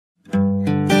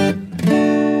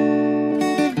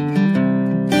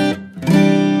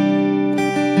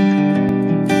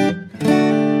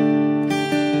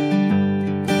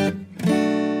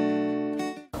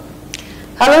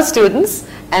Hello students,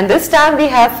 and this time we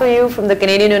have for you from the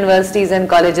Canadian Universities and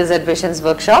Colleges Admissions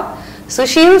Workshop,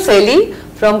 Sushil Seli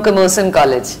from Camosun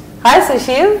College. Hi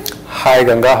Sushil. Hi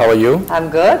Ganga, how are you? I'm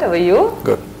good, how are you?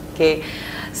 Good. Okay.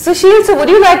 Sushil, so would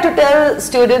you like to tell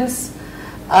students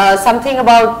something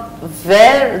about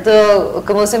where the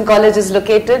Camosun College is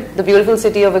located, the beautiful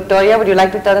city of Victoria? Would you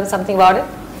like to tell them something about it?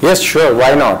 Yes, sure,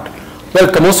 why not? Well,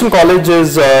 Camosun College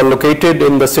is located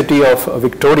in the city of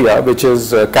Victoria, which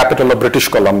is capital of British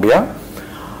Columbia.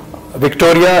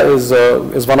 Victoria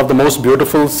is one of the most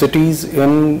beautiful cities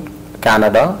in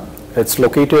Canada. It's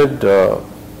located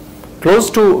close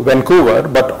to Vancouver,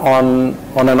 but on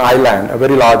an island, a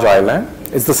very large island.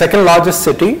 It's the second largest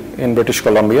city in British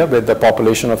Columbia with a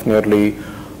population of nearly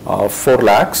 4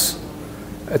 lakhs.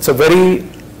 It's a very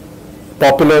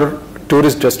popular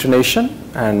tourist destination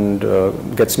and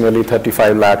gets nearly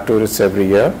 35 lakh tourists every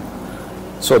year.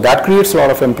 So that creates a lot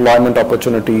of employment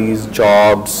opportunities,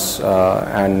 jobs,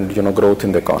 and growth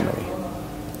in the economy.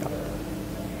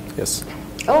 Yes.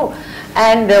 Oh,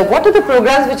 and what are the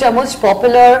programs which are most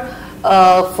popular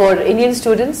for Indian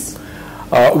students?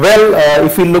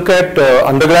 If we look at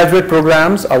undergraduate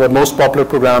programs, our most popular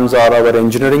programs are our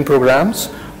engineering programs.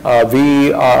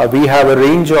 We have a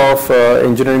range of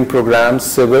engineering programs,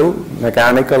 civil,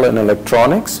 mechanical and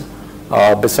electronics,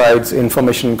 besides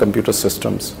information and computer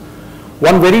systems.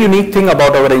 One very unique thing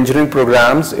about our engineering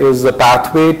programs is the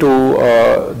pathway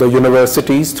to the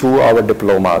universities through our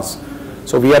diplomas.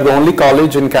 So we are the only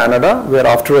college in Canada where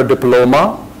after a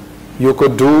diploma, you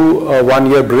could do a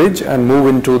 1-year bridge and move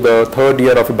into the 3rd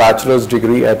year of a bachelor's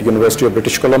degree at University of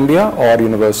British Columbia or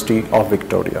University of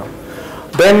Victoria.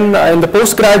 Then in the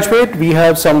postgraduate, we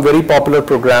have some very popular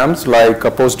programs like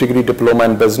a post-degree diploma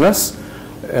in business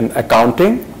and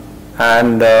accounting,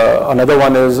 and another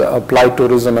one is applied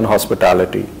tourism and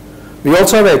hospitality. We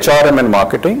also have HRM and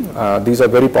marketing. These are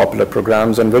very popular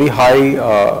programs and very high,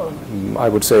 I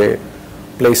would say,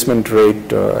 placement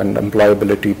rate and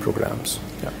employability programs.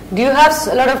 Yeah. Do you have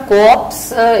a lot of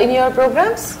co-ops in your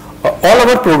programs? All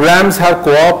our programs have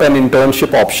co-op and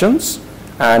internship options.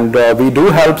 And we do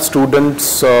help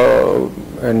students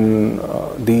in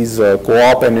these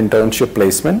co-op and internship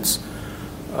placements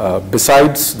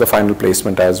besides the final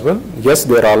placement as well. Yes,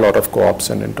 there are a lot of co-ops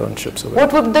and internships available.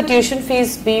 What would the tuition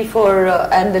fees be for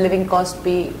and the living cost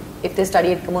be if they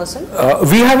study at Camosun?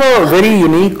 We have a very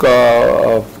unique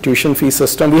tuition fee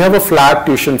system. We have a flat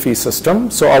tuition fee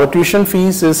system. So our tuition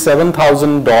fees is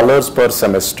 $7,000 per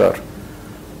semester.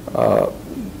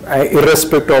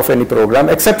 Irrespective of any program,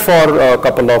 except for a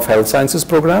couple of health sciences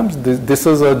programs. This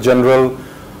is a general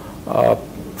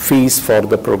fees for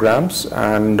the programs,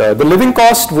 and the living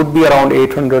cost would be around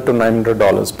 $800 to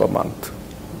 $900 per month.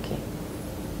 Okay,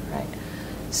 right.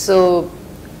 So,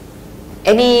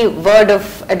 any word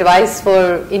of advice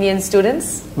for Indian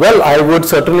students? Well, I would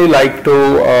certainly like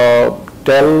to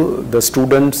tell the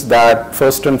students that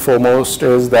first and foremost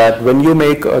is that when you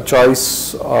make a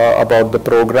choice about the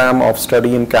program of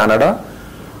study in Canada,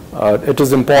 it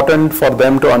is important for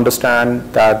them to understand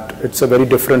that it's a very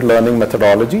different learning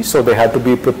methodology, so they have to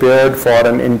be prepared for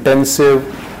an intensive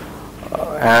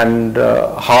and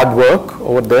hard work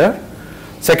over there.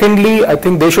 Secondly, I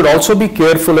think they should also be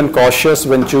careful and cautious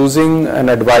when choosing an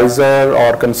advisor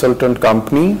or consultant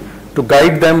company to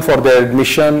guide them for their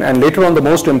admission, and later on the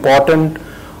most important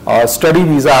study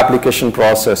visa application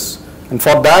process. And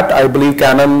for that, I believe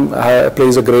Canam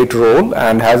plays a great role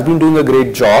and has been doing a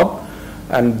great job.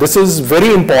 And this is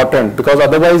very important because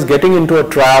otherwise getting into a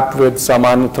trap with some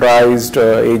unauthorized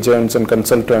agents and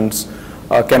consultants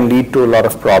can lead to a lot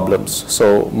of problems.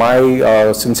 So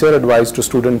my sincere advice to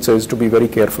students is to be very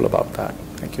careful about that.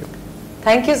 Thank you.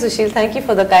 Thank you, Sushil. Thank you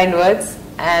for the kind words.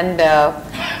 And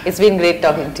it's been great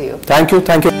talking to you. Thank you.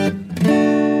 Thank you.